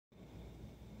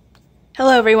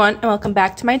Hello everyone and welcome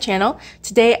back to my channel.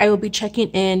 Today I will be checking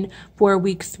in for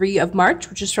week 3 of March,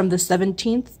 which is from the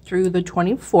 17th through the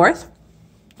 24th.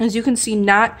 As you can see,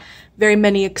 not very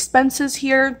many expenses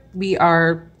here. We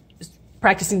are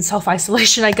practicing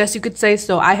self-isolation, I guess you could say,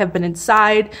 so I have been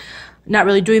inside, not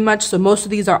really doing much, so most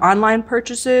of these are online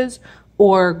purchases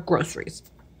or groceries.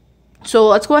 So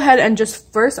let's go ahead and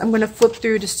just first I'm going to flip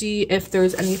through to see if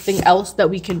there's anything else that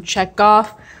we can check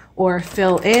off or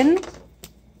fill in.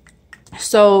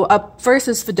 So up first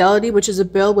is Fidelity, which is a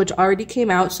bill which already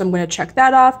came out, so I'm going to check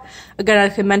that off. Again,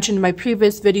 like I mentioned in my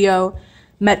previous video,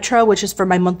 Metro, which is for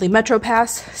my monthly Metro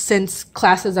Pass. Since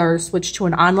classes are switched to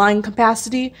an online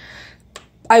capacity,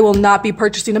 I will not be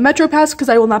purchasing a Metro Pass because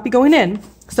I will not be going in.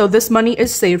 So this money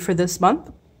is saved for this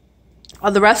month.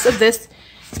 The rest of this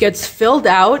gets filled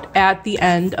out at the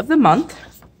end of the month.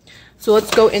 So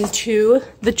let's go into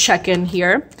the check-in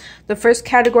here. The first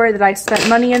category that I spent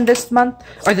money in this month,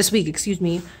 or this week, excuse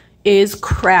me, is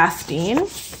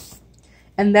crafting.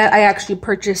 And that I actually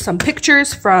purchased some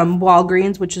pictures from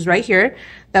Walgreens, which is right here.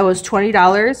 That was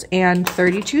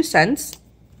 $20.32. So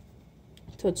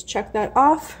let's check that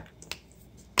off.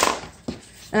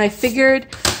 And I figured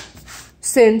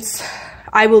since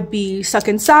I will be stuck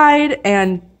inside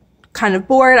and kind of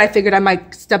bored, I figured I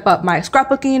might step up my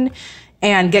scrapbooking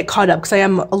and get caught up because I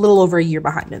am a little over a year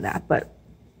behind in that, but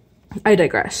I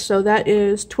digress. So that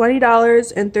is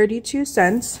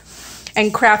 $20.32,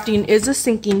 and crafting is a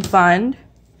sinking fund.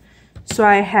 So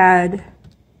I had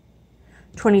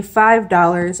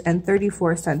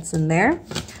 $25.34 in there.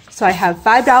 So I have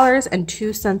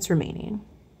 $5.02 remaining.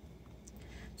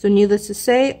 So needless to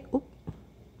say,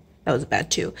 that was a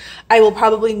bad two. I will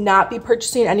probably not be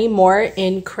purchasing any more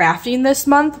in crafting this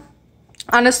month.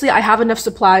 Honestly, I have enough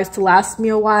supplies to last me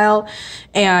a while,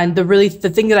 and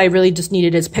the thing that I really just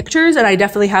needed is pictures, and I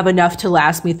definitely have enough to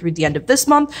last me through the end of this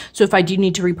month. So if I do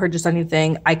need to repurchase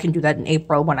anything, I can do that in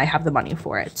April when I have the money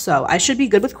for it. So I should be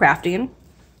good with crafting.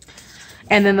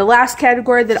 And then the last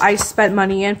category that I spent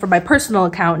money in for my personal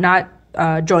account, not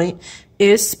joint,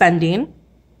 is spending.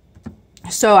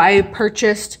 So I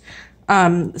purchased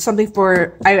I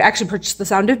actually purchased The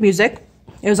Sound of Music.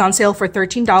 It was on sale for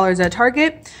 $13 at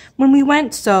Target when we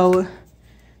went, so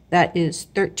that is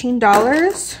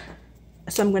 $13.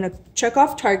 So I'm going to check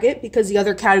off Target because the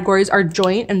other categories are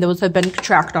joint and those have been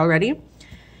tracked already.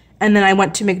 And then I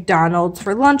went to McDonald's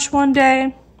for lunch one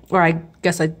day, or I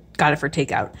guess I got it for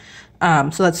takeout.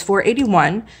 So that's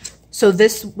 $4.81. So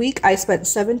this week I spent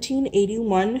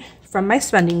 $17.81 from my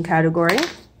spending category.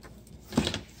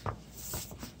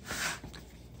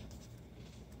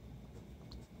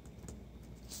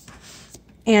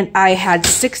 And I had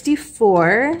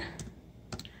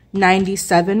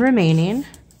 $64.97 remaining.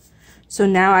 So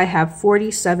now I have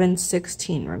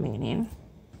 $47.16 remaining.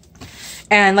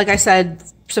 And like I said,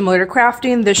 similar to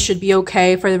crafting, this should be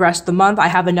okay for the rest of the month. I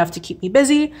have enough to keep me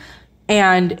busy.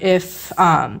 And if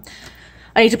I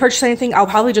need to purchase anything, I'll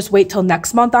probably just wait till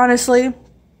next month, honestly.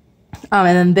 And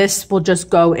then this will just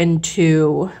go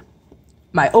into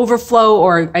my overflow,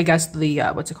 or I guess the,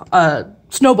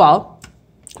 snowball.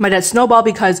 My dad's snowball,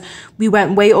 because we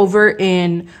went way over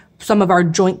in some of our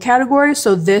joint categories.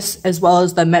 So this, as well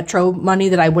as the Metro money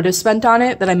that I would have spent on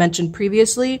it that I mentioned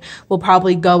previously, will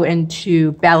probably go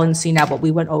into balancing out what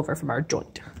we went over from our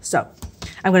joint. So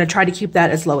I'm going to try to keep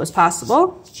that as low as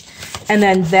possible. And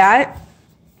then that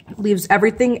leaves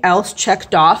everything else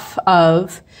checked off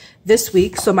of this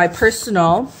week. So my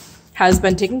personal has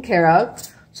been taken care of.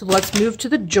 So let's move to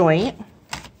the joint.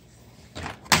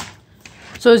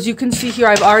 So as you can see here,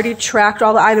 I've already tracked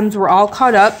all the items. We're all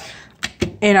caught up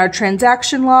in our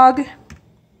transaction log.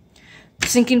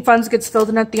 Sinking funds gets filled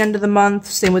in at the end of the month.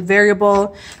 Same with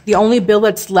variable. The only bill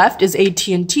that's left is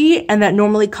AT&T, and that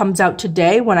normally comes out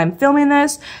today when I'm filming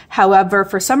this. However,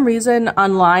 for some reason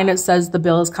online it says the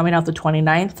bill is coming out the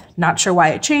 29th. Not sure why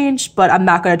it changed, but I'm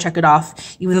not going to check it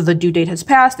off. Even though the due date has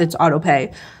passed, it's auto pay.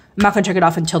 I'm not going to check it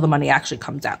off until the money actually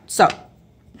comes out. So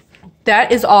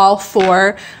that is all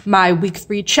for my week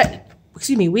 3 check-in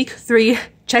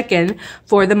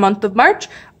for the month of March.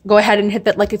 Go ahead and hit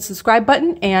that like and subscribe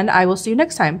button, and I will see you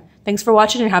next time. Thanks for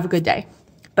watching and have a good day.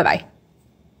 Bye-bye.